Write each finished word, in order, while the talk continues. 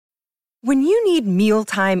When you need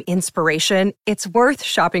mealtime inspiration, it's worth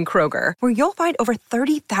shopping Kroger, where you'll find over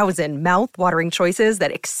 30,000 mouth-watering choices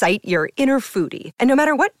that excite your inner foodie. And no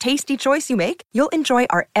matter what tasty choice you make, you'll enjoy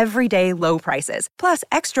our everyday low prices, plus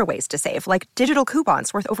extra ways to save, like digital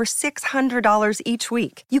coupons worth over $600 each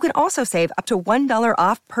week. You can also save up to $1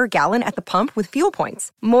 off per gallon at the pump with fuel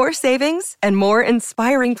points. More savings and more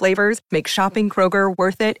inspiring flavors make shopping Kroger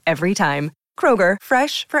worth it every time. Kroger,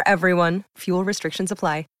 fresh for everyone. Fuel restrictions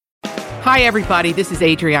apply. Hi, everybody. This is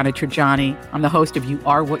Adriana Trajani. I'm the host of You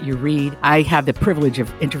Are What You Read. I have the privilege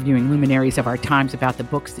of interviewing luminaries of our times about the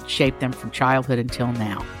books that shaped them from childhood until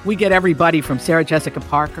now. We get everybody from Sarah Jessica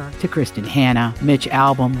Parker to Kristen Hanna, Mitch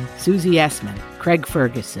Albom, Susie Essman, Craig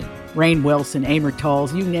Ferguson, Rainn Wilson, Amor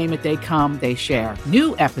Tolls, you name it, they come, they share.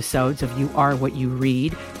 New episodes of You Are What You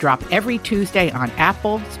Read drop every Tuesday on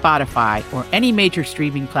Apple, Spotify, or any major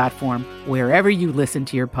streaming platform wherever you listen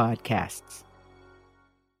to your podcasts.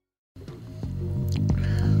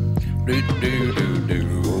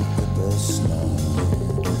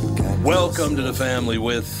 Welcome to the family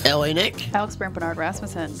with L.A. Nick, Alex Brant Bernard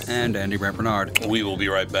Rasmussen, and Andy Brant Bernard. We will be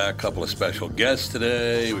right back. Couple of special guests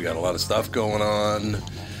today. We got a lot of stuff going on.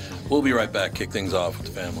 We'll be right back. Kick things off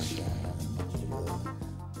with the family.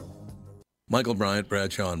 Michael Bryant,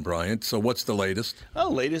 Bradshaw and Bryant. So what's the latest? Well,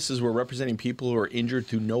 the latest is we're representing people who are injured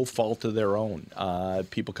through no fault of their own.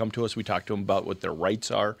 People come to us. We talk to them about what their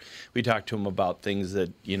rights are. We talk to them about things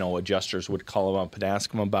that, adjusters would call them up and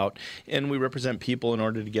ask them about. And we represent people in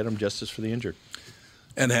order to get them justice for the injured.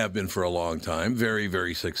 And have been for a long time. Very,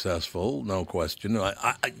 very successful, no question.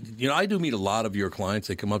 I do meet a lot of your clients.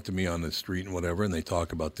 They come up to me on the street and whatever, and they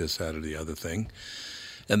talk about this, that, or the other thing.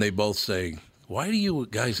 And they both say, why do you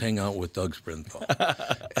guys hang out with Doug Sprinthal?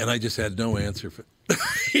 And I just had no answer for it.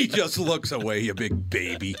 He just looks away, you big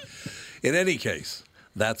baby. In any case,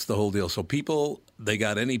 that's the whole deal. So people, they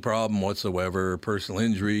got any problem whatsoever, personal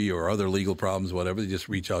injury or other legal problems, whatever, they just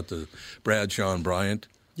reach out to Bradshaw and Bryant.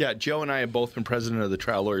 Yeah, Joe and I have both been president of the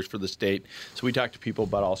trial lawyers for the state, so we talk to people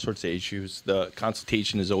about all sorts of issues. The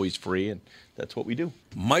consultation is always free, and that's what we do.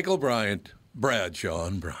 Michael Bryant, Bradshaw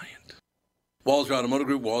and Bryant. Walser Automotive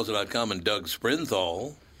Group, Walser.com, and Doug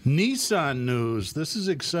Sprinthal. Nissan news. This is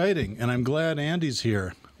exciting, and I'm glad Andy's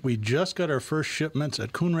here. We just got our first shipments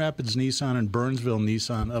at Coon Rapids Nissan and Burnsville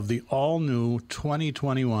Nissan of the all-new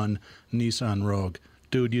 2021 Nissan Rogue.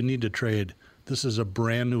 Dude, you need to trade. This is a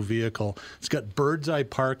brand-new vehicle. It's got bird's-eye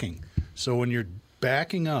parking, so when you're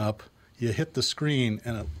backing up, you hit the screen,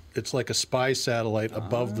 and it's like a spy satellite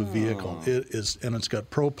above the vehicle. It is, and it's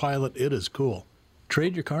got ProPilot. It is cool.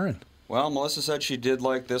 Trade your car in. Well, Melissa said she did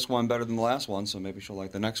like this one better than the last one, so maybe she'll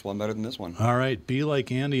like the next one better than this one. All right, be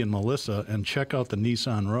like Andy and Melissa and check out the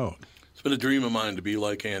Nissan Rogue. It's been a dream of mine to be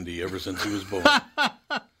like Andy ever since he was born.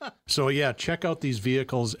 So, yeah, check out these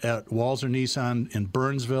vehicles at Walser Nissan in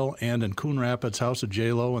Burnsville and in Coon Rapids, House of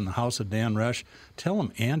J-Lo and the House of Dan Resch. Tell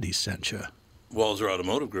them Andy sent you. Walser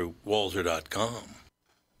Automotive Group, Walser.com.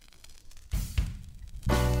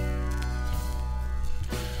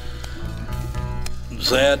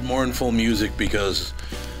 Sad, mournful music because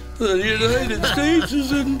the United States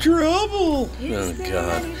is in trouble. Oh,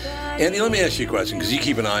 God. Andy, let me ask you a question, because you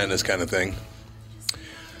keep an eye on this kind of thing.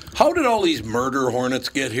 How did all these murder hornets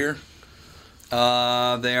get here? They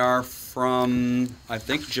are from, I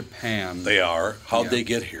think, Japan. They are. How'd they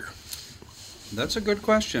get here? That's a good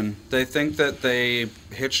question. They think that they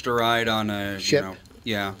hitched a ride on a ship.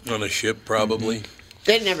 On a ship, probably. Mm-hmm.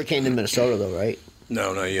 They never came to Minnesota, though, right?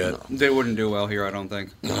 No, not yet. No. They wouldn't do well here, I don't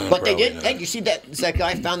think. No, but they did. Not. Hey, you see that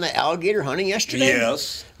guy found that alligator hunting yesterday?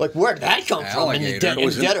 Yes. Like, where did that come from in the dead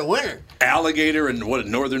of winter? Alligator in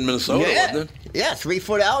northern Minnesota, wasn't it? Yeah,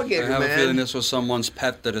 3-foot alligator, man. I have a feeling this was someone's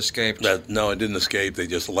pet that escaped. No, it didn't escape. They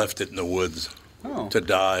just left it in the woods to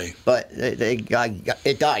die. But it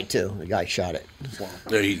died, too. The guy shot it. Wow.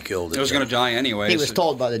 He killed it. It was going to die anyway. He was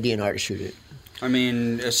told by the DNR to shoot it. I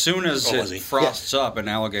mean, as soon as it frosts up, an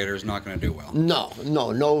alligator is not going to do well.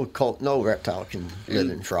 No reptile can live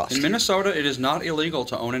in frost. In Minnesota, it is not illegal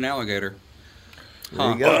to own an alligator.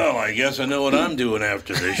 There you go. Well, I guess I know what I'm doing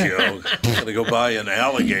after this show. I'm going to go buy an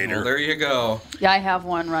alligator. Well, there you go. Yeah, I have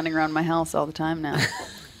one running around my house all the time now.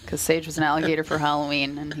 Because Sage was an alligator for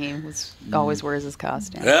Halloween, and he always wears his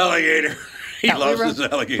costume. Alligator. He loves his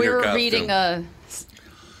alligator costume. We were reading a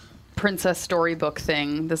Princess storybook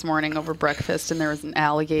thing this morning over breakfast, and there was an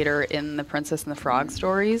alligator in the Princess and the Frog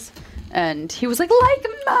stories. And he was like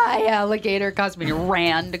my alligator costume. And he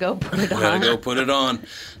ran to go put it on. Gotta go put it on.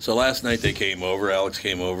 So last night they came over. Alex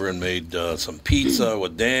came over and made some pizza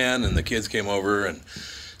with Dan, and the kids came over. And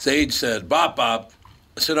Sage said, Bop,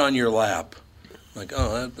 sit on your lap. Like,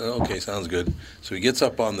 okay, sounds good. So he gets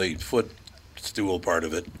up on the footstool part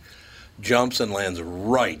of it, jumps and lands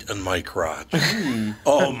right in my crotch.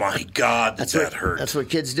 Oh, my God, that hurt. That's what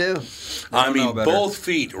kids do. I mean, both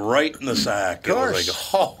feet right in the sack. Of course. It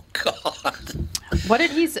was like, oh, God. What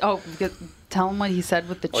did he say? Oh, tell him what he said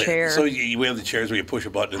with the chair. So we have the chairs where you push a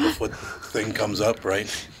button and the foot thing comes up, right?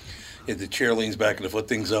 If the chair leans back and the foot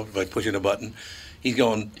thing's up by pushing a button. He's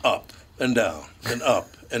going up and down and up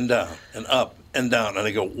and down and up and down. And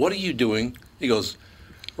I go, what are you doing? He goes,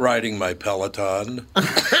 riding my Peloton.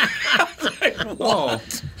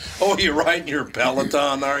 What? Oh, you're riding your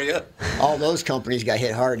Peloton, are you? All those companies got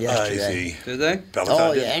hit hard yesterday. I see. Did they? Peloton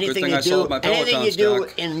Oh, did. yeah. Good Anything thing you I sold my do, anything Peloton you do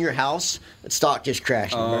stock. in your house, the stock just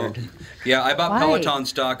crashed and burned. Yeah, I bought Why? Peloton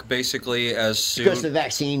stock basically as soon. Because the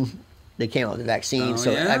vaccine, they came out with the vaccine,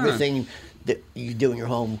 so yeah. everything that you do in your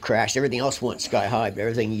home crashed. Everything else went sky high, but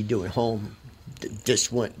everything you do at home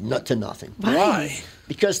just went to nothing. Why?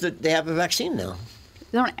 Because they have a vaccine now.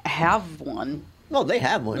 They don't have one, Well, they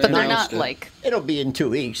have one. but they're announced not it. like. It'll be in 2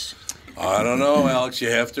 weeks. I don't know, Alex. You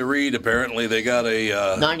have to read. Apparently, they got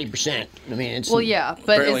a... 90%. I mean, it's... Well, yeah,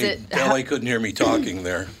 but apparently, is it? LA couldn't hear me talking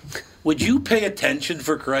there. Would you pay attention,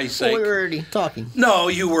 for Christ's Well, sake? we were already talking. No,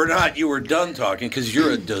 you were not. You were done talking because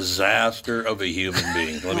you're a disaster of a human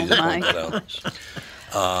being. Let me just point that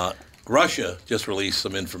out. Russia just released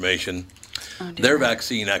some information. Their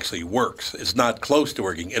vaccine actually works. It's not close to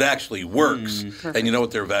working. It actually works. And you know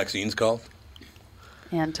what their vaccine's called?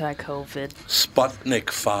 Anti-COVID. Sputnik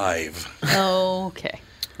 5. Okay.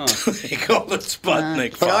 They call it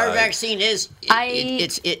Sputnik 5. But our vaccine is, I-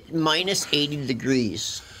 it's minus 80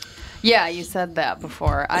 degrees. Yeah, you said that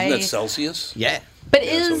before. Isn't that Celsius? Yeah. But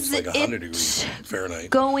Yeah, so is it's like 100 it degrees Fahrenheit.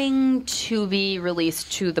 going to be released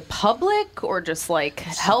to the public or just like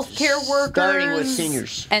healthcare workers? Starting with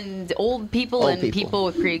seniors. And old people Old and people. people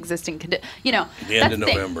with pre-existing conditions. You know, The end that's of the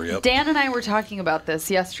thing. November, yep. Dan and I were talking about this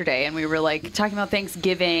yesterday, and we were like talking about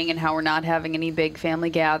Thanksgiving and how we're not having any big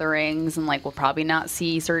family gatherings, and like we'll probably not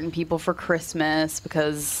see certain people for Christmas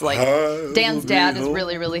because like Dan's dad is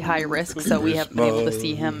really, really high risk, so we haven't been able to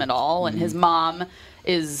see him at all, and his mom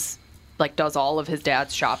is like does all of his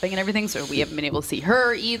dad's shopping and everything, so we haven't been able to see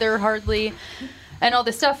her either hardly, and all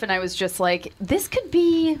this stuff. And I was just like, this could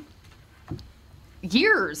be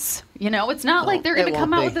years, you know. It's not like they're going it to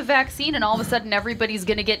come won't out be. with a vaccine and all of a sudden everybody's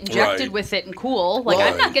going to get injected Right. with it and cool. Like, Well,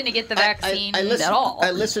 I'm not going to get the vaccine listened, at all.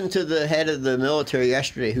 I listened to the head of the military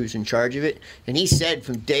yesterday who's in charge of it, and he said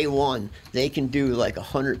from day one they can do like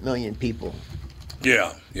 100 million people.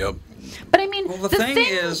 Yeah, yep. But I mean, Well, the thing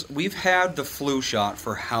is, we've had the flu shot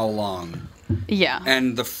for how long? yeah.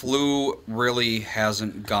 And the flu really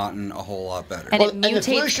hasn't gotten a whole lot better. And it and the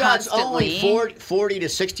flu mutates shot's only constantly. 40 to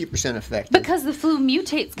 60% effective. Because the flu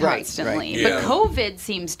mutates Right, constantly. right. But Yeah. COVID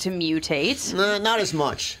seems to mutate. No, not as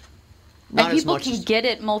much. Not And as people much can as, get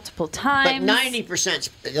it multiple but times. 90%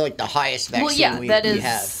 is like the highest vaccine Well, yeah, we that we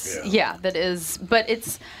is. have. Yeah, that is. But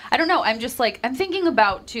it's. I don't know. I'm just like I'm thinking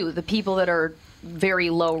about too the people that are very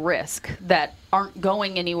low risk that aren't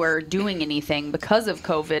going anywhere, doing anything because of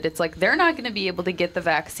COVID. It's like they're not going to be able to get the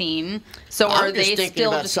vaccine. So I'm are just they thinking still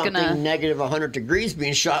about just something gonna? negative 100 degrees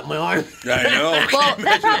being shot in my arm. I know. Well,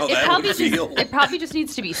 Imagine how it that probably would just feel. it probably just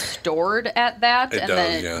needs to be stored at that, It and does,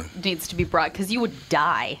 then yeah. it needs to be brought because you would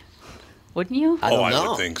die, wouldn't you? I don't I know.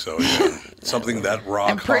 would think so, yeah. Something that rock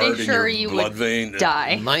I'm pretty hard sure in your you blood would vein.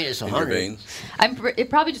 die. Minus In your 100. veins. It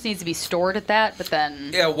probably just needs to be stored at that, but then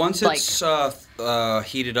Yeah, once like, it's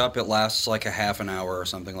heated up, it lasts like a half an hour or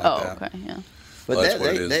something like oh, that. okay, yeah. But Well, that's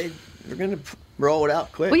what it is. they're going to roll it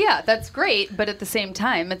out quick. Well, yeah, that's great, but at the same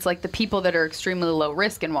time, it's like the people that are extremely low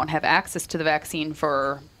risk and won't have access to the vaccine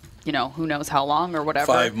for, you know, who knows how long or whatever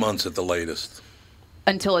 5 months at the latest.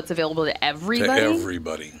 until it's available to everybody. To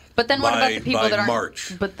everybody. But then what about By- the people by that aren't?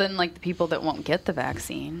 March, But then, like the people that won't get the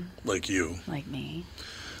vaccine, like you. like me,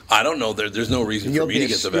 I don't know. There's no reason for me to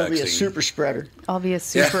get the you'll be a vaccine. super spreader. I'll be a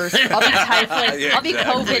super. I'll be typhoid. Yeah, I'll be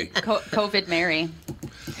exactly. COVID Mary.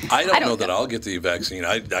 I don't don't know that know. I'll get the vaccine.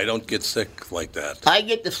 I don't get sick like that. I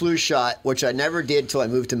get the flu shot, which I never did till I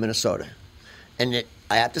moved to Minnesota. And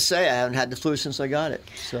I have to say, I haven't had the flu since I got it.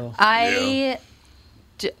 So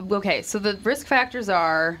Okay, so the risk factors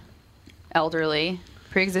are elderly,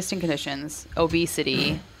 pre-existing conditions,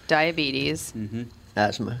 obesity, diabetes.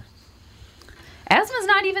 asthma. Asthma's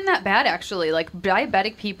not even that bad, actually. Like,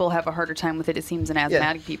 diabetic people have a harder time with it, it seems, than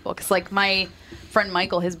asthmatic people. Because, like, my friend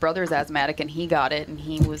Michael, his brother's asthmatic, and he got it, and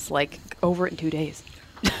he was, like, over it in 2 days.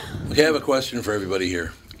 Okay, I have a question for everybody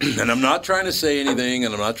here. And I'm not trying to say anything,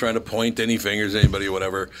 and I'm not trying to point any fingers at anybody or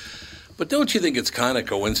whatever. But don't you think it's kind of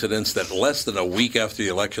coincidence that less than a week after the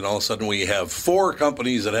election, all of a sudden we have 4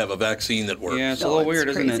 companies that have a vaccine that works? Yeah, it's a little weird,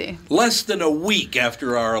 isn't it? Less than a week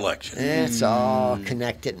after our election. It's all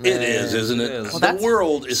connected, man. It is, isn't it? It is. The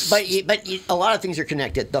world is. But a lot of things are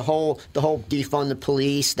connected. The whole defund the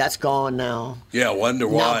police, that's gone now. Yeah, I wonder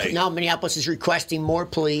why. Now Minneapolis is requesting more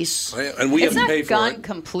police. And we It's haven't not paid for gone it.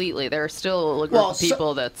 completely. There are still a group of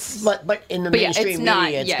people that's. But in the But yeah, mainstream it's not-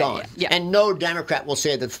 media, it's yeah, gone. yeah. And no Democrat will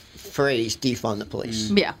say the phrase defund the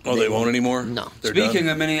police. Yeah. Oh, they won't anymore? No. They're Speaking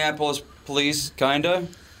done? of Minneapolis police, kinda,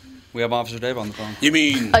 we have Officer Dave on the phone. You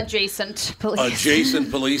mean Adjacent police.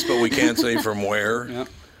 adjacent police, but we can't say from where? Yep.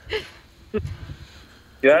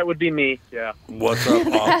 Yeah, that would be me. Yeah. What's up,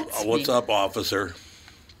 That's what's me. up, officer?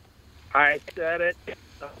 I said it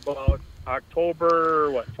about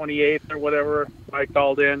October 28th or whatever. I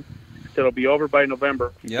called in. It'll be over by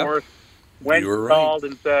November 4th. When You were right. called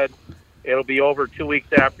and said it'll be over 2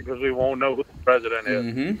 weeks after because we won't know who the president is.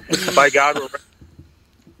 Mm-hmm. By God, we're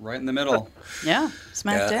Right in the middle. Yeah.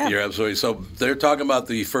 Smack Yeah, dab. you're absolutely. So they're talking about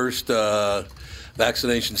the first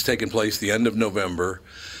vaccinations taking place the end of November.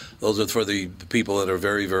 Those are for the people that are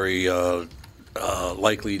very, very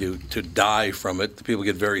likely to die from it. The people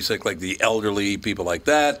get very sick, like the elderly, people like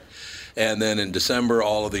that. And then in December,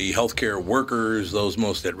 all of the healthcare workers, those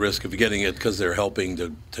most at risk of getting it because they're helping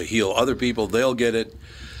to heal other people, they'll get it.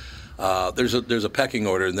 There's a pecking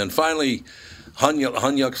order. And then finally,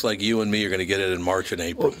 Hunyucks like you and me are going to get it in March and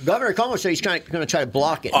April. Well, Governor Cuomo said he's going to try to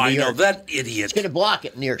block it. Oh, in I New know, York. that idiot. He's going to block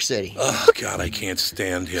it in New York City. Oh, God, I can't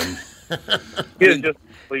stand him. He just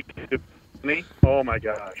me. Oh my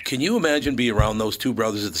gosh! Can you imagine being around those two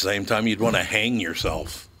brothers at the same time? You'd want to hang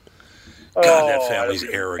yourself. God, that family's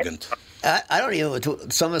arrogant. I don't even.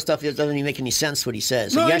 Some of the stuff doesn't even make any sense what he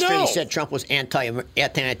says. No, I Yesterday know. he said Trump was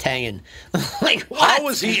anti-Italian. Like what? How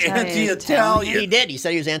was he anti-Italian? He did. He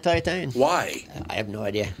said he was anti-Italian. Why? I have no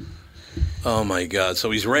idea. Oh my God! So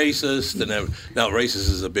he's racist, and now racist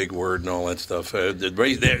is a big word and all that stuff.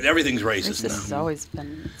 Everything's racist Racist now. has always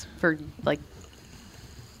been for like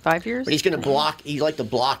 5 years. But he's going to block. He'd like to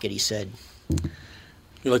block it. He said.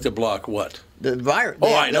 You like to block what? The virus.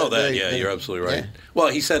 Oh, I know that. Yeah, you're absolutely right. Yeah. Well,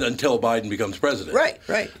 he said until Biden becomes president. Right.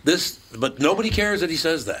 But nobody cares that he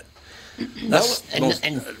says that. And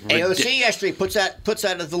AOC yesterday puts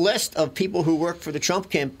that as the list of people who worked for the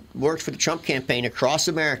Trump campaign across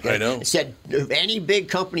America. I know. It said if any big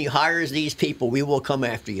company hires these people, we will come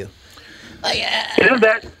after you. Isn't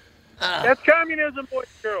that's communism, boys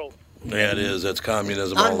and girls. Yeah, it is. That's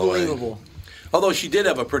communism all the way. Unbelievable. Although she did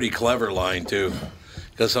have a pretty clever line too,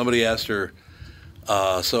 because somebody asked her,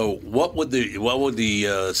 "So what would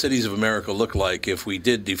the cities of America look like if we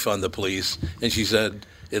did defund the police?" And she said,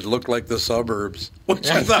 "It looked like the suburbs," which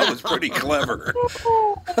I thought was pretty clever.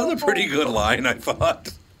 That's a pretty good line, I thought.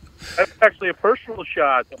 That's actually a personal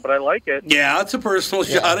shot, but I like it. Yeah, it's a personal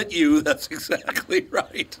shot at you. That's exactly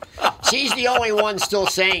right. She's the only one still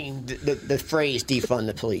saying the phrase defund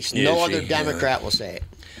the police. Is No she? other Democrat will say it.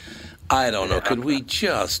 I don't know. Could we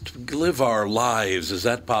just live our lives? Is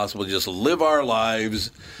that possible? Just live our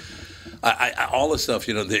lives. All the stuff,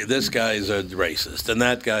 this guy's a racist, and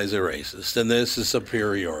that guy's a racist, and this is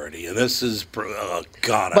superiority, and this is, God,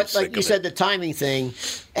 I'm But sick like you of said, it. the timing thing,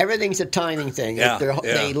 everything's a timing thing. Yeah,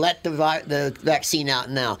 They let the vaccine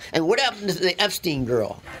out now. And what happened to the Epstein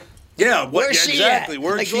girl? Yeah, Where's she exactly? at?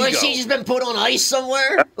 Where'd she go? She's been put on ice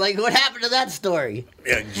somewhere? Like, what happened to that story?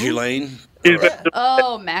 Yeah, Ghislaine?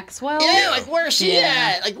 Oh, Maxwell. Yeah, like, where's she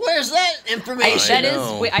Yeah. at? Like, where's that information? That is.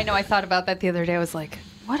 know. I know. I thought about that the other day. I was like,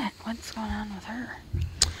 what's going on with her?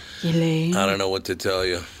 Elaine. I don't know what to tell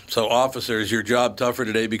you. So, officers, your job tougher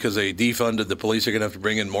today because they defunded the police? Are going to have to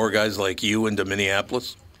bring in more guys like you into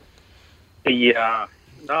Minneapolis? Yeah.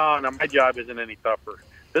 No, my job isn't any tougher.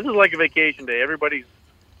 This is like a vacation day. Everybody's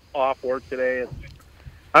off work today.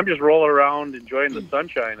 I'm just rolling around enjoying the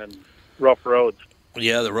sunshine and rough roads.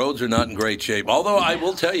 Yeah, the roads are not in great shape. Although I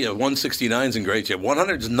will tell you, 169 is in great shape.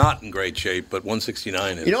 100 is not in great shape, but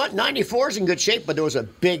 169 is. You know what? 94 is in good shape, but there was a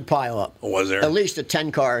big pile up. Was there? At least a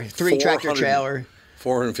 10-car, 3 tractor trailer.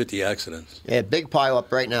 450 accidents. Yeah, big pile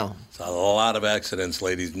up right now. It's a lot of accidents,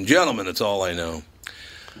 ladies and gentlemen. It's all I know.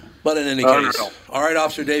 But in any I case, don't know. all right,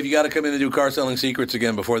 Officer Dave, you got to come in and do Car Selling Secrets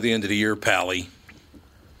again before the end of the year, Pally.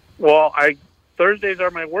 Well, Thursdays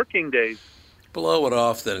are my working days. Blow it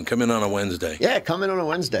off then. Come in on a Wednesday. Yeah, come in on a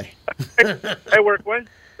Wednesday. I work Wednesday,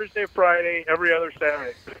 Thursday, Friday, every other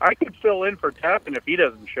Saturday. I could fill in for Tappan if he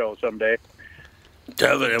doesn't show someday.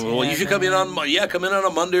 Well, you should come in on a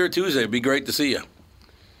Monday or Tuesday. It'd be great to see you.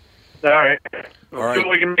 All right. All right. See if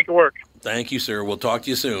we can make it work. Thank you, sir. We'll talk to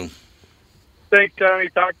you soon. Thanks, Tommy.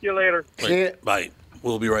 Talk to you later. See ya. Bye.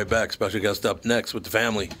 We'll be right back. Special guest up next with the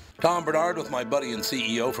family. Tom Bernard with my buddy and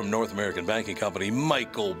CEO from North American Banking Company,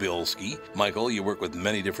 Michael Bilski. Michael, you work with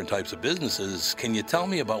many different types of businesses. Can you tell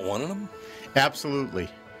me about one of them? Absolutely.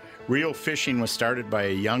 Real Fishing was started by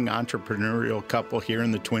a young entrepreneurial couple here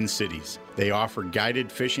in the Twin Cities. They offer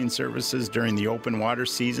guided fishing services during the open water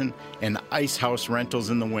season and ice house rentals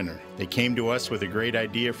in the winter. They came to us with a great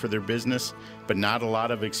idea for their business, but not a lot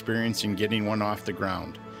of experience in getting one off the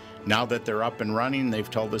ground. Now that they're up and running, they've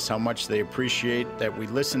told us how much they appreciate that we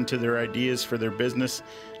listen to their ideas for their business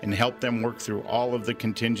and help them work through all of the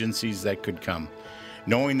contingencies that could come,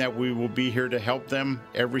 knowing that we will be here to help them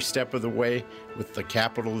every step of the way with the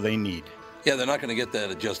capital they need. Yeah, they're not going to get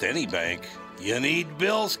that at just any bank. You need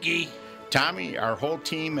Bilski. Tommy, our whole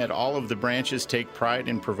team at all of the branches take pride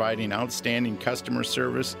in providing outstanding customer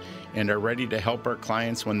service and are ready to help our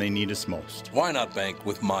clients when they need us most. Why not bank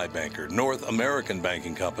with my banker, North American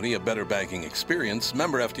Banking Company, a better banking experience,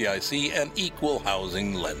 member FDIC, and equal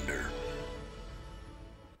housing lender.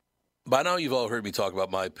 By now, you've all heard me talk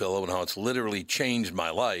about MyPillow and how it's literally changed my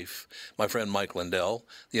life. My friend Mike Lindell,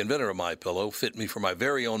 the inventor of MyPillow, fit me for my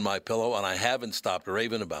very own MyPillow, and I haven't stopped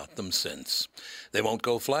raving about them since. They won't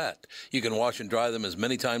go flat. You can wash and dry them as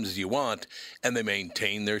many times as you want, and they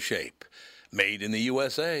maintain their shape. Made in the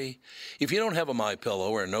USA. If you don't have a MyPillow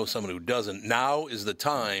or know someone who doesn't, now is the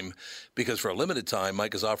time, because for a limited time,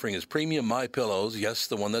 Mike is offering his premium MyPillows, yes,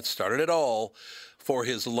 the one that started it all, for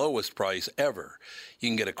his lowest price ever. You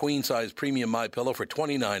can get a queen-size premium MyPillow for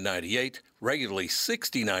 $29.98, regularly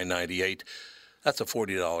 $69.98. That's a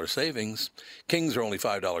 $40 savings. Kings are only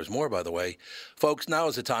 $5 more, by the way. Folks, now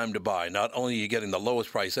is the time to buy. Not only are you getting the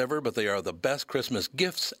lowest price ever, but they are the best Christmas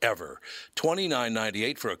gifts ever.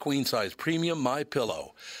 $29.98 for a queen-size premium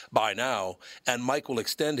MyPillow. Buy now, and Mike will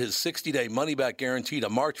extend his 60-day money-back guarantee to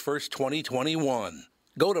March 1st, 2021.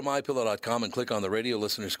 Go to MyPillow.com and click on the radio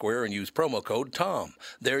listener square and use promo code TOM.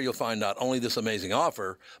 There you'll find not only this amazing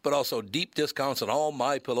offer, but also deep discounts on all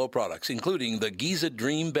MyPillow products, including the Giza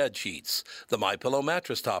Dream bed sheets, the MyPillow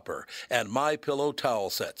mattress topper, and MyPillow towel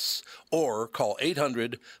sets. Or call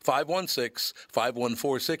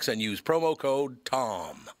 800-516-5146 and use promo code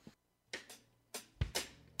TOM.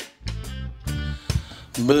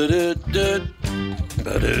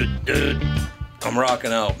 I'm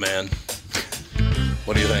rocking out, man.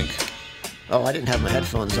 What do you think? Oh, I didn't have my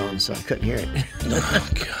headphones on, so I couldn't hear it. Oh,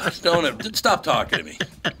 God. Stop talking to me.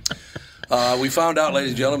 We found out, ladies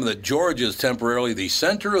and gentlemen, that Georgia is temporarily the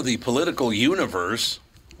center of the political universe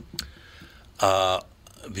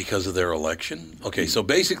because of their election. Okay, so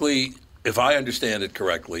basically, if I understand it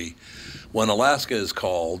correctly, when Alaska is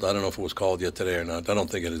called, I don't know if it was called yet today or not. I don't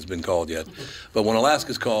think it has been called yet. But when Alaska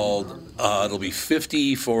is called, it'll be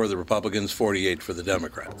 50 for the Republicans, 48 for the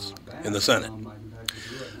Democrats in the Senate.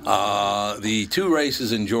 The two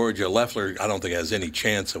races in Georgia, Loeffler, I don't think has any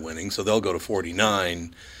chance of winning, so they'll go to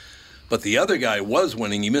 49. But the other guy was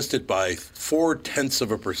winning. He missed it by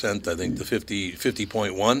 0.4%, I think, to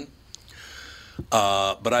 50.1.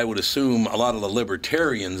 But I would assume a lot of the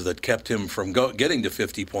libertarians that kept him from getting to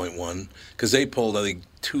 50.1, because they polled, I think,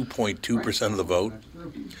 2.2% of the vote.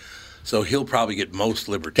 So he'll probably get most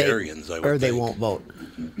libertarians, I would think. Or they won't vote.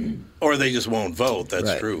 Or they just won't vote. That's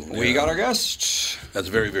right. True. We got our guest. That's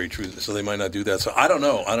very, very true. So they might not do that. So I don't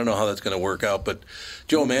know. I don't know how that's going to work out. But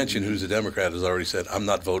Joe Manchin, who's a Democrat, has already said, I'm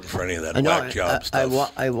not voting for any of that whack job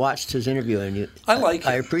stuff. I watched his interview, and I like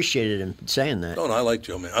I appreciated him saying that. No, I like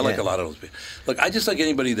Joe Manchin. I like a lot of those people. Look, I just like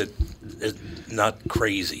anybody that is not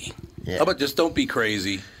crazy. Yeah. How about just don't be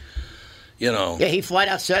crazy? You know. Yeah, he flat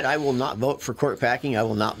out said, I will not vote for court packing. I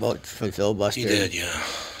will not vote for filibuster. He did, yeah.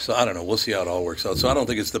 So I don't know. We'll see how it all works out. So I don't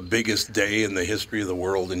think it's the biggest day in the history of the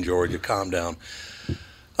world in Georgia. Calm down.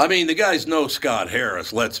 I mean, the guys know Scott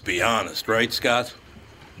Harris, let's be honest. Right, Scott?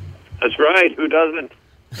 That's right. Who doesn't?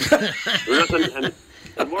 Who doesn't?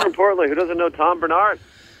 And more importantly, who doesn't know Tom Bernard?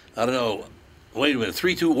 I don't know. Wait a minute.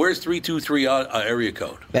 32. Where's 323 area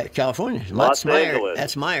code? California. Los Angeles.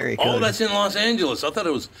 That's my area code. Oh, that's in Los Angeles. I thought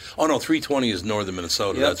it was. Oh no, 320 is northern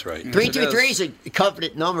Minnesota. Yep. That's right. 323 is a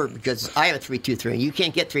covenant number because I have a 323. You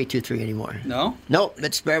can't get 323 anymore. No. Nope.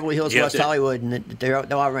 That's Beverly Hills, West Hollywood, and they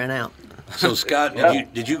all ran out. So Scott,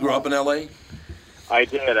 did you grow up in L.A.? I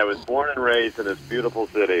did. I was born and raised in this beautiful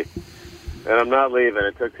city, and I'm not leaving.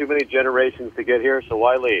 It took too many generations to get here, so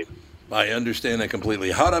why leave? I understand that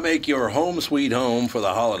completely. How to make your home sweet home for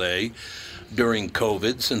the holiday during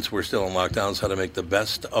COVID, since we're still in lockdowns, how to make the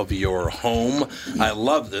best of your home. I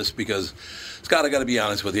love this because, Scott, I got to be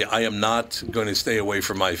honest with you, I am not going to stay away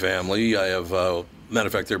from my family. I have, matter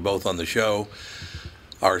of fact, they're both on the show.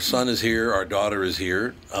 Our son is here. Our daughter is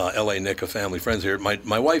here. L.A. Nick, a family friend's here.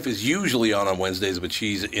 My wife is usually on Wednesdays, but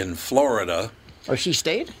she's in Florida. Oh, she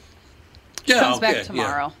stayed? Yeah, Comes okay, back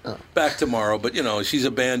tomorrow. Yeah. Back tomorrow, but she's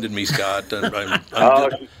abandoned me, Scott. And I'm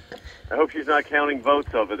I hope she's not counting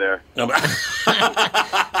votes over there.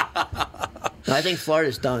 I think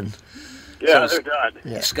Florida's done. Yeah, they're done.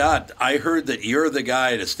 Yeah. Scott, I heard that you're the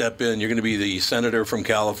guy to step in. You're going to be the senator from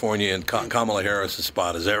California in Kamala Harris's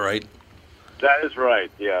spot. Is that right? That is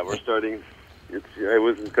right. Yeah, we're starting. I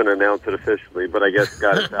wasn't going to announce it officially, but I guess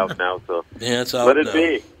it's out now. So yeah, it's out. Let it now.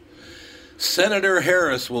 be. Senator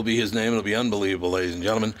Harris will be his name. It'll be unbelievable, ladies and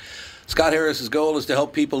gentlemen. Scott Harris's goal is to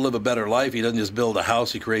help people live a better life. He doesn't just build a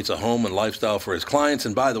house. He creates a home and lifestyle for his clients.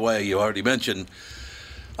 And by the way, you already mentioned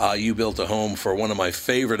you built a home for one of my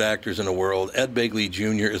favorite actors in the world. Ed Begley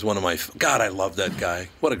Jr. is one of my... God, I love that guy.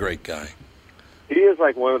 What a great guy. He is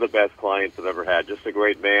like one of the best clients I've ever had. Just a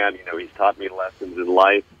great man. He's taught me lessons in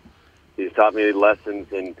life. He's taught me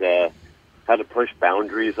lessons in how to push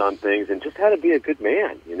boundaries on things and just how to be a good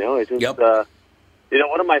man. It just... Yep.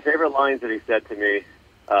 One of my favorite lines that he said to me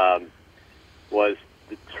was,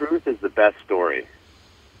 "The truth is the best story."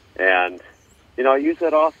 And, I use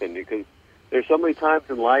that often because there's so many times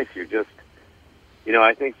in life you're just,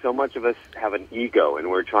 I think so much of us have an ego and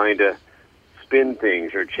we're trying to spin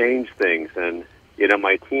things or change things. And,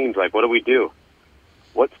 my team's like, what do we do?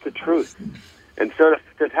 What's the truth? And so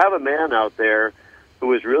to have a man out there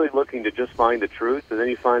who is really looking to just find the truth, and then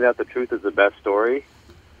you find out the truth is the best story,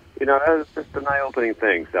 that's just an eye-opening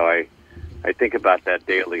thing. So I think about that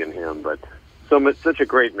daily in him. But such a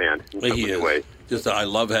great man in so many ways. Just I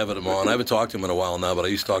love having him on. I haven't talked to him in a while now, but I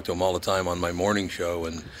used to talk to him all the time on my morning show,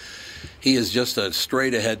 and he is just a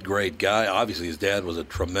straight-ahead great guy. Obviously, his dad was a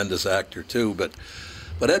tremendous actor too, but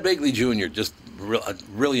Ed Begley Jr. just I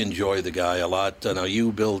really enjoy the guy a lot. Now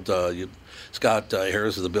you build Scott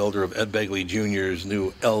Harris is the builder of Ed Begley Jr.'s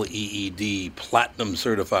new LEED Platinum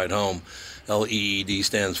Certified home. LEED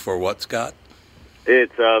stands for what, Scott?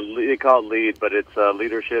 It's they call it LEED, but it's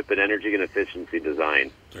Leadership in Energy and Efficiency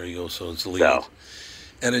Design. There you go. So it's LEED,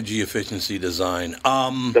 Energy Efficiency Design.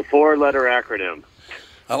 The 4-letter acronym.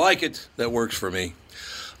 I like it. That works for me.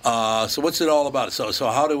 So what's it all about? So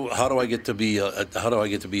how do I get to be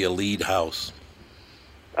a LEED house?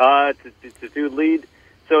 To do LEED.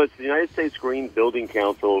 So it's the United States Green Building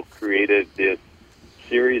Council created this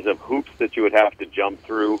series of hoops that you would have to jump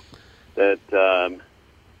through that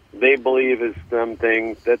they believe is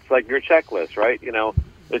something that's like your checklist, right?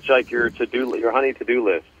 It's like your honey to-do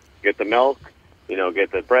list. Get the milk,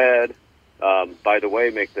 get the bread. By the way,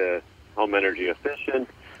 make the home energy efficient.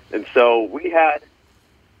 And so we had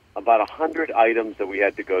about 100 items that we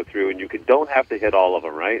had to go through, and you don't have to hit all of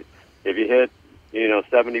them, right? If you hit,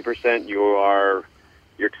 70%, you're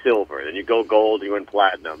silver. Then you go gold, you win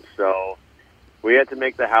platinum. So we had to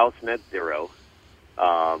make the house net zero.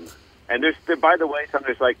 And by the way,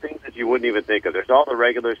 there's like things that you wouldn't even think of. There's all the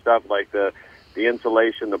regular stuff like the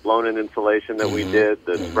insulation, the blown-in insulation that we did,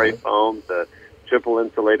 the spray foam, the triple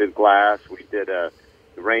insulated glass. We did a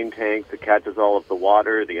rain tank that catches all of the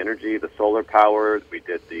water, the energy, the solar power. We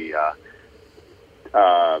did the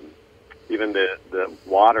even the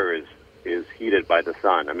water is heated by the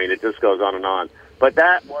sun. I mean, it just goes on and on. But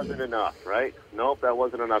that wasn't enough, right? Nope, that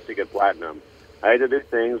wasn't enough to get platinum. I had to do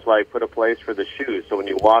things like put a place for the shoes. So when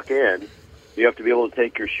you walk in, you have to be able to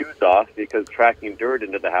take your shoes off because tracking dirt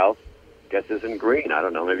into the house, I guess, isn't green. I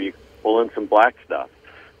don't know. Maybe you pull in some black stuff.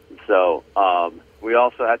 So we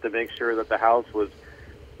also had to make sure that the house was,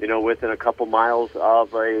 within a couple miles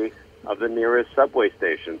of the nearest subway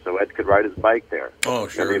station, so Ed could ride his bike there. Oh,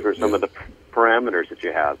 sure. And these were some of the parameters that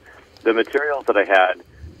you have. The materials that I had,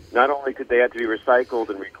 not only could they have to be recycled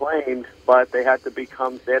and reclaimed, but they had to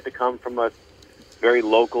come from a very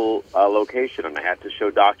local location, and I had to show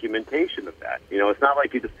documentation of that. It's not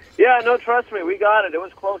like you just, trust me, we got it. It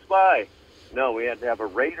was close by. No, we had to have a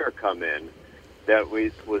rater come in that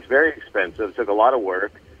was very expensive, took a lot of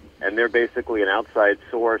work, and they're basically an outside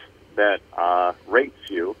source that rates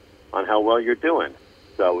you on how well you're doing.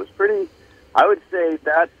 So it was pretty, I would say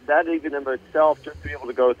that even in itself, just to be able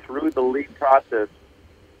to go through the LEED process,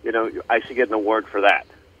 I should get an award for that.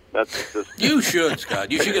 That's just... You should,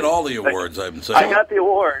 Scott. You should get all the awards, I'm saying. I got the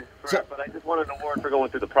award, but I just wanted an award for going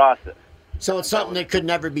through the process. So it's something that could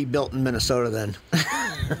never be built in Minnesota then.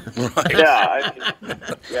 Right.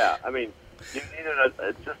 Yeah, I mean, you needed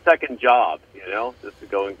it's a second job, just to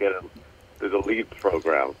go and get through the LEED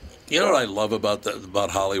program. You know what I love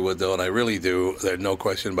about Hollywood, though, and I really do, there's no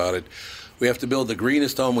question about it. We have to build the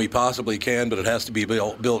greenest home we possibly can, but it has to be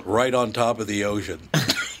built right on top of the ocean.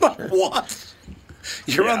 What?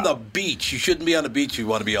 You're on the beach. You shouldn't be on the beach. You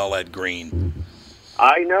want to be all that green.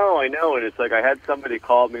 I know. And it's like I had somebody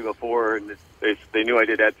call me before, and they knew I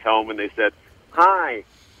did Ed's Home, and they said, "Hi,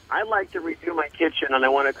 I'd like to redo my kitchen, and I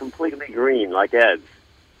want it completely green, like Ed's."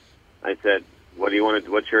 I said, "What do you want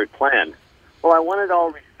to? What's your plan?" "Well, I want it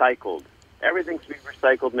all recycled. Everything to be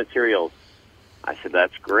recycled materials." I said,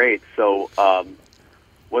 "That's great. So,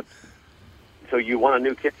 So you want a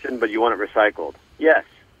new kitchen, but you want it recycled?" "Yes,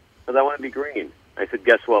 because I want it to be green." I said,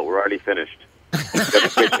 "Guess what? We're already finished. Got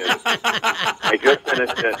the kitchen. I just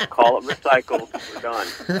finished it. Call it recycled. We're done."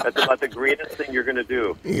 That's about the greenest thing you're going to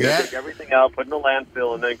do. You're going to take everything out, put it in the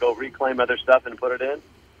landfill, and then go reclaim other stuff and put it in?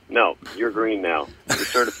 No, you're green now. You're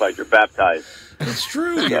certified. You're baptized. It's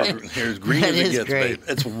true. You're as green as it gets, babe.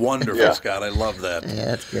 It's wonderful, Scott. I love that. Yeah,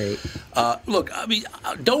 that's great. Look, I mean,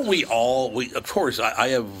 don't we all? Of course, I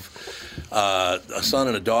have a son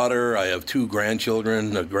and a daughter. I have 2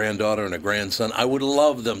 grandchildren, a granddaughter and a grandson. I would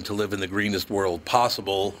love them to live in the greenest world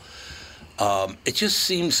possible. It just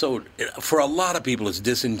seems so, for a lot of people, it's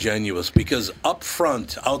disingenuous because up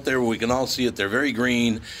front, out there where we can all see it, they're very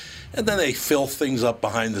green. And then they fill things up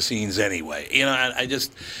behind the scenes anyway. You know, I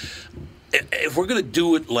just, if we're going to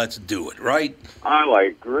do it, let's do it, right? Oh, I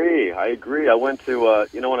agree. I went to,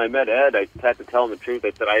 when I met Ed, I had to tell him the truth.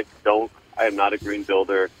 I said, I am not a green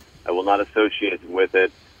builder. I will not associate with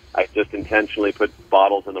it. I just intentionally put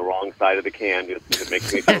bottles on the wrong side of the can just because it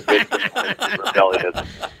makes me feel good and rebellious.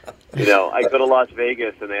 You know, I go to Las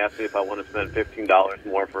Vegas and they asked me if I want to spend $15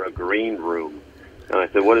 more for a green room. And I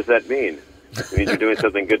said, "What does that mean?" "It means you're doing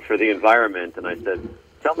something good for the environment." And I said,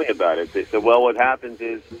 "Tell me about it." They said, "Well, what happens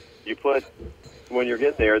is when you're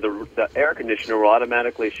getting there, the air conditioner will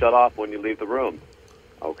automatically shut off when you leave the room."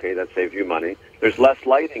 "Okay, that saves you money." "There's less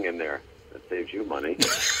lighting in there." "That saves you money."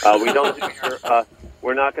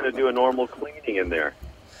 We're not going to do a normal cleaning in there."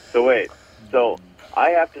 So wait, so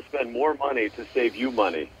I have to spend more money to save you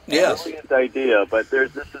money. Yes. Brilliant idea, but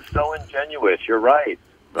this is so ingenuous. You're right.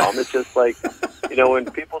 It's just like, when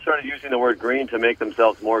people started using the word green to make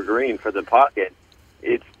themselves more green for the pocket,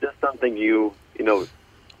 it's just something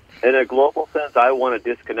in a global sense, I want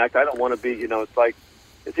to disconnect. I don't want to be, it's like,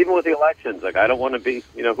 it's even with the elections. Like, I don't want to be,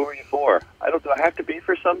 who are you for? Do I have to be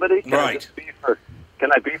for somebody? Can I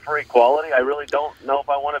be for equality? I really don't know if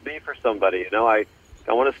I want to be for somebody. I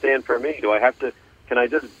want to stand for me. Can I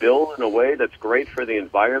just build in a way that's great for the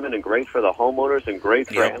environment and great for the homeowners and great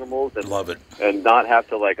for animals? And love it. And not have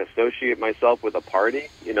to, associate myself with a party,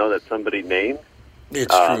 that somebody named?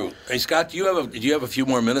 It's true. Hey, Scott, do you have a few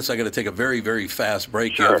more minutes? I got to take a very, very fast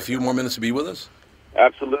break. Sure. Do you have a few more minutes to be with us?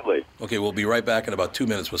 Absolutely. Okay, we'll be right back in about 2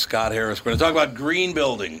 minutes with Scott Harris. We're going to talk about green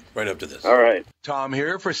building right after this. All right. Tom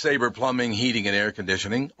here for Sabre Plumbing, Heating, and Air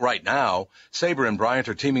Conditioning. Right now, Sabre and Bryant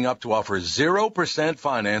are teaming up to offer 0%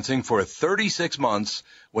 financing for 36 months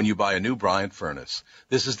when you buy a new Bryant furnace.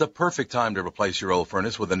 This is the perfect time to replace your old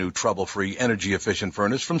furnace with a new trouble-free, energy-efficient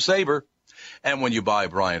furnace from Sabre. And when you buy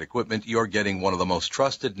Bryant equipment, you're getting one of the most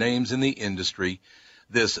trusted names in the industry.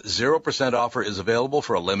 This 0% offer is available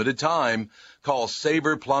for a limited time. Call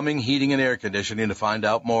Sabre Plumbing, Heating, and Air Conditioning to find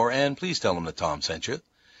out more, and please tell them that Tom sent you.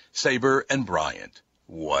 Sabre and Bryant,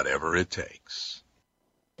 whatever it takes.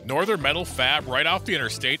 Northern Metal Fab, right off the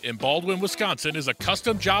interstate in Baldwin, Wisconsin, is a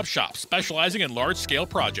custom job shop specializing in large-scale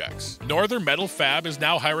projects. Northern Metal Fab is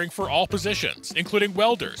now hiring for all positions, including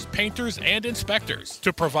welders, painters, and inspectors,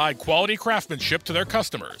 to provide quality craftsmanship to their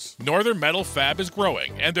customers. Northern Metal Fab is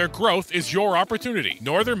growing, and their growth is your opportunity.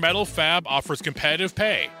 Northern Metal Fab offers competitive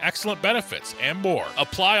pay, excellent benefits, and more.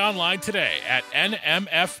 Apply online today at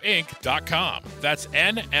nmfinc.com. That's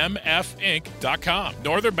nmfinc.com.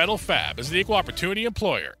 Northern Metal Fab is an equal opportunity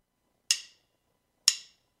employer.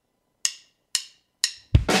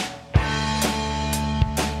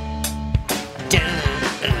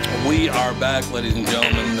 We are back, ladies and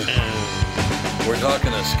gentlemen. We're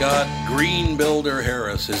talking to Scott Green Builder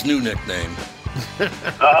Harris, his new nickname.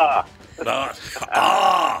 I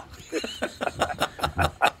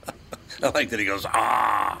like that he goes,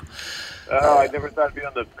 Oh, I never thought I'd be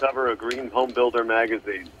on the cover of Green Home Builder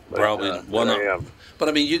magazine. But, probably one I am. But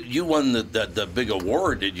I mean, you won the big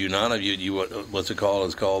award, did you not? You what's it called?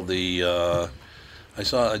 It's called the. I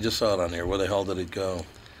just saw it on here. Where the hell did it go?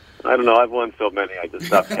 I don't know. I've won so many. I just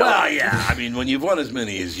stopped counting. Well, yeah. I mean, when you've won as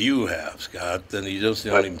many as you have, Scott, then you don't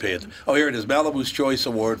even pay it. Oh, here it is. Malibu's Choice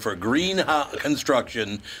Award for Green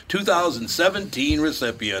Construction 2017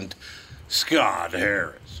 recipient, Scott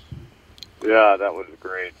Harris. Yeah, that was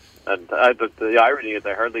great. And the irony is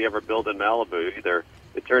I hardly ever build in Malibu either.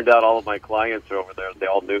 It turned out all of my clients are over there. They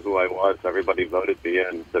all knew who I was. Everybody voted me in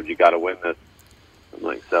and said, "You got to win this." I'm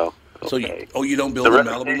like, okay. So you don't build in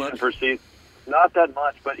Malibu much? Not that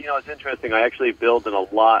much, but it's interesting. I actually build in a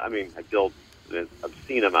lot. I mean, I build an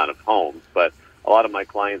obscene amount of homes, but a lot of my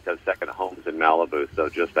clients have second homes in Malibu, so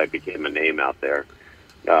I became a name out there.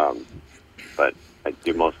 But I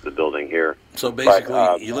do most of the building here. So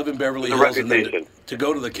basically, you live in Beverly Hills, and then to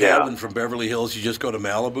go to the cabin from Beverly Hills, you just go to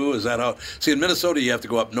Malibu? Is that how? See, in Minnesota, you have to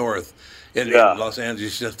go up north. In Los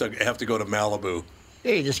Angeles, you just have to go to Malibu.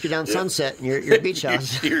 Yeah, you just go down Sunset and your beach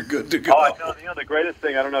house. You're good to go. Oh, no, the greatest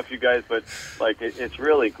thing, I don't know if you guys, but it's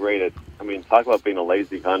really great. Talk about being a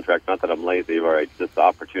lazy contract. Not that I'm lazy, or just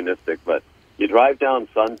opportunistic, but you drive down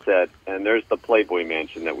Sunset, and there's the Playboy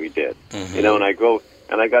Mansion that we did. Mm-hmm. And I go,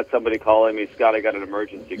 and I got somebody calling me, Scott, I got an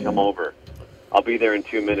emergency, come over. I'll be there in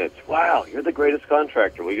 2 minutes. Wow, you're the greatest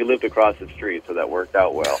contractor. Well, you lived across the street, so that worked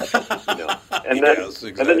out well. And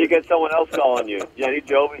then you get someone else calling you. Yeah, I need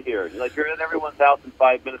you over here. You're in everyone's house in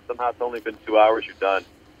 5 minutes. Somehow it's only been 2 hours. You're done.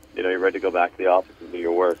 You're ready to go back to the office and do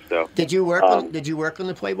your work. So did you work on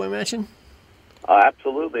the Playboy Mansion?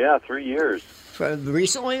 Absolutely, yeah, 3 years.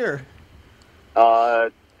 Recently, or?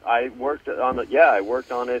 I worked on it. Yeah, I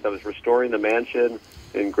worked on it. I was restoring the mansion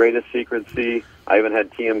in greatest secrecy. I even had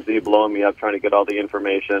TMZ blowing me up trying to get all the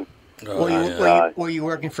information. Were you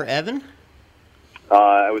working for Evan?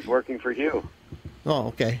 I was working for Hugh. Oh,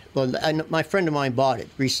 okay. Well, my friend of mine bought it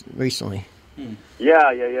recently.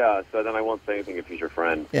 Yeah. So then I won't say anything if he's your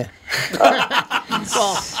friend. Yeah.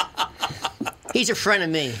 Well, he's a friend of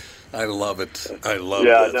me. I love it. I love it.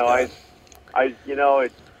 Yeah, no,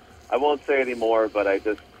 I won't say any more, but I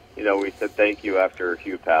just, we said thank you after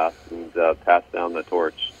Hugh passed and passed down the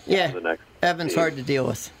torch. Yeah. To the next Evan's team. hard to deal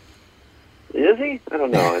with. Is he? I don't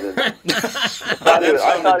know. I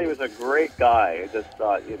thought he was a great guy. I just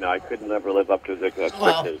thought, I couldn't ever live up to his expectations.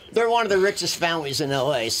 Well, they're one of the richest families in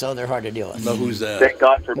L.A., so they're hard to deal with. No, who's that? Thank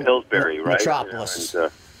God for Pillsbury, right? Metropolis.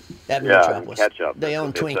 Metropolis. Ketchup. They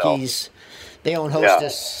own Twinkies. They own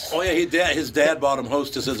Hostess. Yeah. Oh, yeah, his dad bought him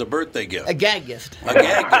Hostess as a birthday gift. A gag gift. A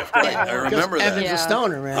gag gift, right. I remember that. Evan's a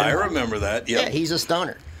stoner, man. I remember that, Yeah, he's a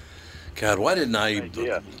stoner. God, why didn't I...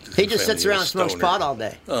 He just sits around and smokes pot all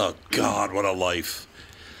day. Oh, God, what a life.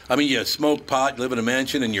 I mean, you smoke pot, live in a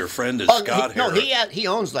mansion, and your friend is Scott Harris. No, he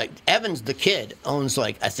owns, Evans, the kid, owns,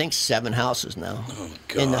 I think 7 houses now. Oh,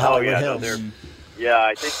 God. In the Hollywood Hills.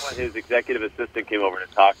 I think when his executive assistant came over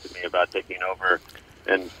to talk to me about taking over,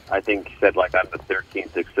 and I think he said, I'm the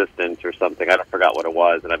 13th assistant or something. I forgot what it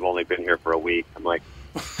was, and I've only been here for a week. I'm like,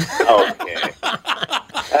 okay.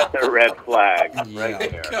 That's a red flag right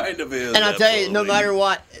there. It kind of is. And I'll tell you, no matter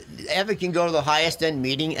what, Evan can go to the highest end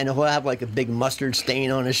meeting and he'll have a big mustard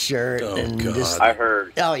stain on his shirt. Oh, and God. I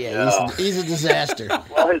heard. Oh, yeah, he's a disaster.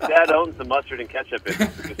 Well, his dad owns the mustard and ketchup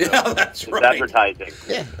industry. So yeah, that's right. Advertising.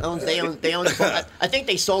 Yeah, they own. I think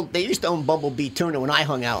they used to own Bumblebee Tuna when I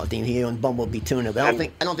hung out with him. He owned Bumblebee Tuna, but I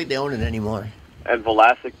don't think they own it anymore. And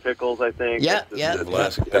Vlasic Pickles, I think. Yeah.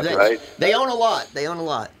 Vlasic Pickles, right? They own a lot.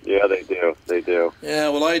 Yeah, they do. Yeah,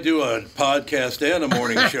 well, I do a podcast and a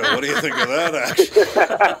morning show. What do you think of that, actually?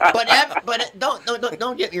 But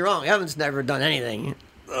don't get me wrong. Evan's never done anything.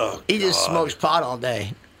 Oh, he just smokes pot all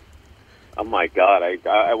day. Oh, my God.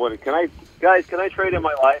 I want to... Guys, can I trade in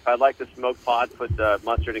my life? I'd like to smoke pot, put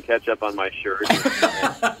mustard and ketchup on my shirt, and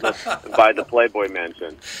buy the Playboy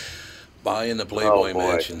Mansion. Buying the Playboy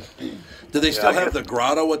Mansion. Do they still have the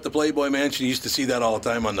grotto at the Playboy Mansion? You used to see that all the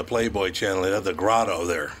time on the Playboy channel. They have the grotto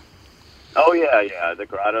there. Oh, yeah. The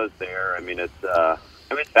grotto's there.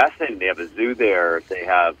 It's fascinating. They have a zoo there. They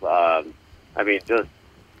have, just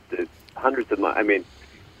hundreds of...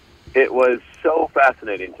 it was so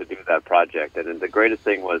fascinating to do that project. And the greatest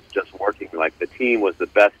thing was just working. The team was the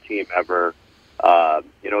best team ever. I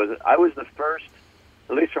was the first...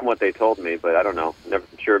 At least from what they told me, but I don't know. I'm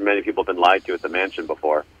sure many people have been lied to at the mansion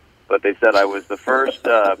before. But they said I was the first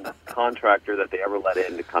contractor that they ever let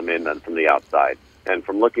in to come in from the outside. And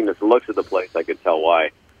from looking at the looks of the place, I could tell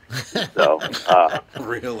why. So,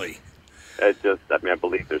 really? It just, I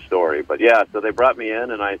believe their story. But yeah, so they brought me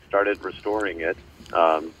in and I started restoring it.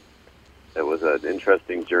 It was an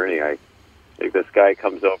interesting journey. This guy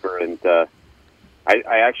comes over and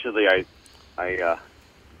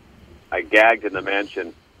I gagged in the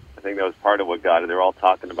mansion. I think that was part of what got it. They were all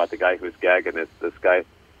talking about the guy who was gagging. It's this guy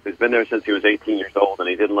who's been there since he was 18 years old, and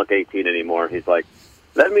he didn't look 18 anymore. He's like,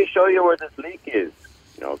 let me show you where this leak is.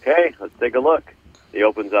 Okay, let's take a look. He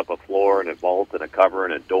opens up a floor and a vault and a cover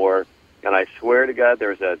and a door, and I swear to God,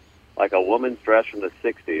 there's a woman's dress from the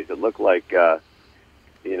 60s. It looked like,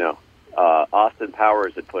 Austin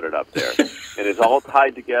Powers had put it up there. And it's all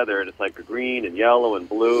tied together, and it's green and yellow and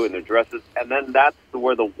blue, and their dresses. And then that's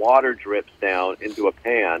where the water drips down into a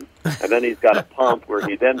pan. And then he's got a pump where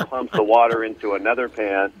he then pumps the water into another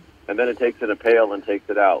pan. and then it takes in a pail and takes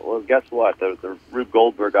it out. Well, guess what? The Rube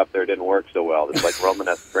Goldberg up there didn't work so well. It's like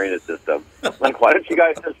Romanesque drainage system. Like, why don't you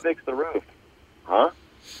guys just fix the roof? Huh?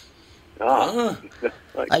 Oh.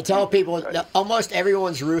 I tell people that almost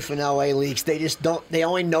everyone's roof in LA leaks. They just don't. They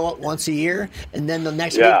only know it once a year, and then the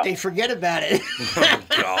next week they forget about it. Oh,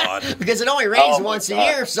 God! Because it only rains once a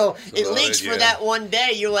year, so it leaks for that one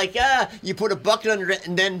day. You're like, you put a bucket under it,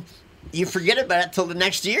 and then you forget about it till the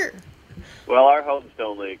next year. Well, our homes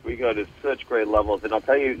don't leak. We go to such great levels, and I'll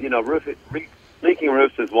tell you, leaking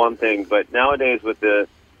roofs is one thing, but nowadays with the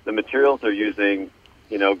materials they're using,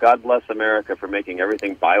 God bless America for making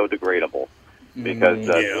everything biodegradable, because it's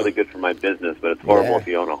really good for my business, but it's horrible if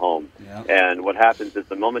you own a home. Yeah. And what happens is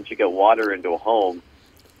the moment you get water into a home,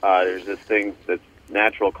 there's this thing that's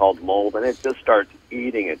natural called mold, and it just starts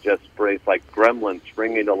eating it. Just it's like gremlins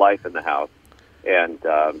springing to life in the house, and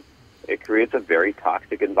it creates a very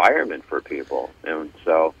toxic environment for people. And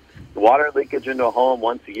so water leakage into a home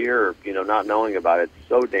once a year, not knowing about it, it's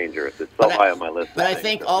so dangerous. It's so high on my list. But I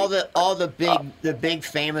think all the big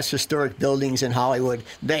famous historic buildings in Hollywood,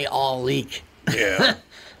 they all leak. Yeah.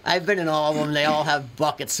 I've been in all of them. They all have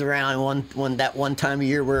buckets around one time of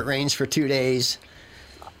year where it rains for 2 days.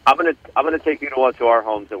 I'm gonna take you to our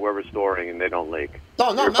homes that we're restoring, and they don't leak.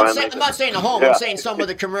 Oh, no, I'm not saying the home. I'm saying some of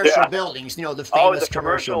the commercial buildings. The famous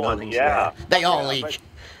commercial buildings. Yeah, they all leak.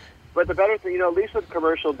 But the better thing, at least with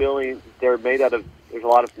commercial buildings, they're made out of. There's a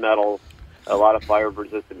lot of metal, a lot of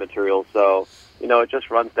fire-resistant materials. So it just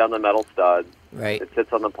runs down the metal stud. Right. It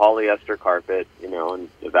sits on the polyester carpet, and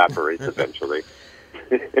evaporates eventually.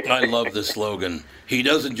 I love the slogan. He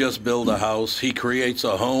doesn't just build a house; he creates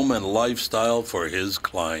a home and lifestyle for his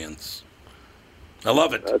clients. I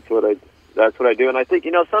love it. That's what I do, and I think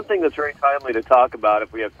something that's very timely to talk about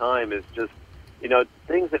if we have time is just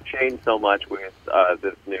things have changed so much with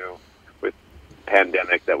this new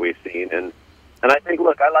pandemic that we've seen, and I think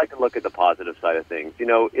I like to look at the positive side of things.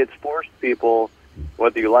 It's forced people,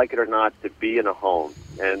 whether you like it or not, to be in a home,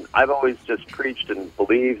 and I've always just preached and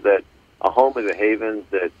believed that a home is a haven,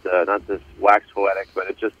 that not this wax poetic,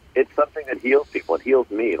 but it's something that heals people. It heals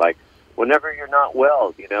me. Like, whenever you're not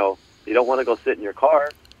well, you don't want to go sit in your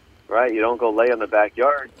car, right? You don't go lay in the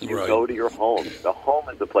backyard. You go to your home. The home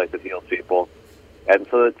is the place that heals people. And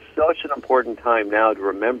so it's such an important time now to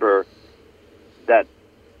remember that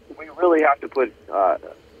we really have to put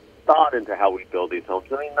thought into how we build these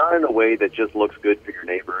homes. I mean, not in a way that just looks good for your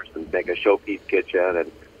neighbors and make a showpiece kitchen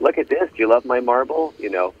and look at this, do you love my marble?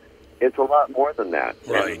 It's a lot more than that.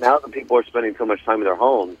 Right. And now that people are spending so much time in their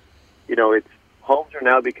homes, homes are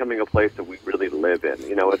now becoming a place that we really live in.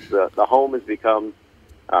 It's the home has become.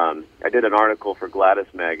 I did an article for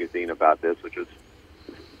Gladys magazine about this,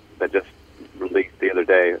 that just released the other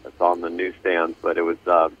day. It's on the newsstands, but it was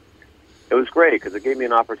great because it gave me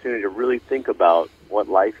an opportunity to really think about what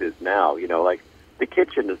life is now. Like the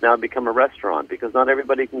kitchen has now become a restaurant because not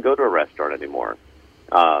everybody can go to a restaurant anymore.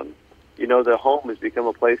 The home has become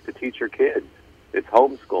a place to teach your kids. It's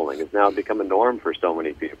homeschooling. It's now become a norm for so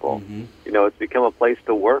many people. Mm-hmm. It's become a place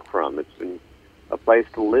to work from. It's been a place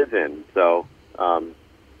to live in. So a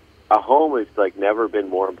home has never been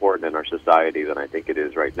more important in our society than I think it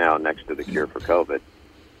is right now, next to the cure for COVID.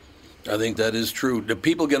 I think that is true. Do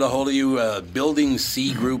people get a hold of you?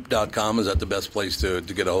 BuildingCgroup.com, is that the best place to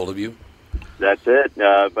get a hold of you? That's it.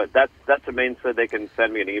 But that's the main thing. They can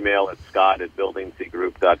send me an email at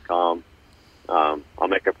scott@buildingcgroup.com. I'll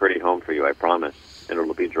make a pretty home for you, I promise. And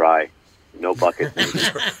it'll be dry. No buckets.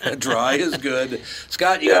 Dry is good.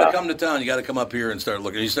 Scott, you got to come to town. You got to come up here and start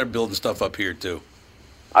looking. You start building stuff up here, too.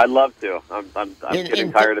 I'd love to. I'm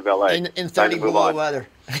getting tired of LA. In 30 below weather.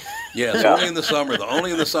 Yeah, it's only in the summer, though.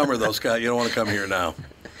 Only in the summer, though, Scott. You don't want to come here now.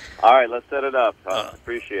 All right, let's set it up.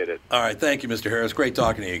 Appreciate it. All right, thank you, Mr. Harris. Great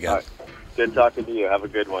talking to you again. Right. Good talking to you. Have a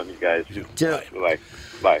good one, you guys. Bye.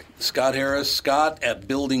 Bye. Scott Harris,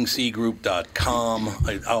 Scott@buildingcgroup.com.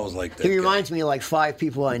 I always like that. He reminds me of 5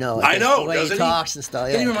 people I know. I know. The way he talks and stuff.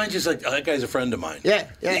 Yeah. He reminds you that guy's a friend of mine. Yeah.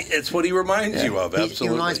 It's what he reminds you of, absolutely.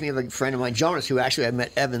 He reminds me of a friend of mine, Jonas, who actually I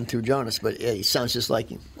met Evan through Jonas, but he sounds just like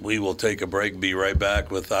him. We will take a break, be right back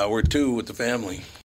with Hour 2 with the family.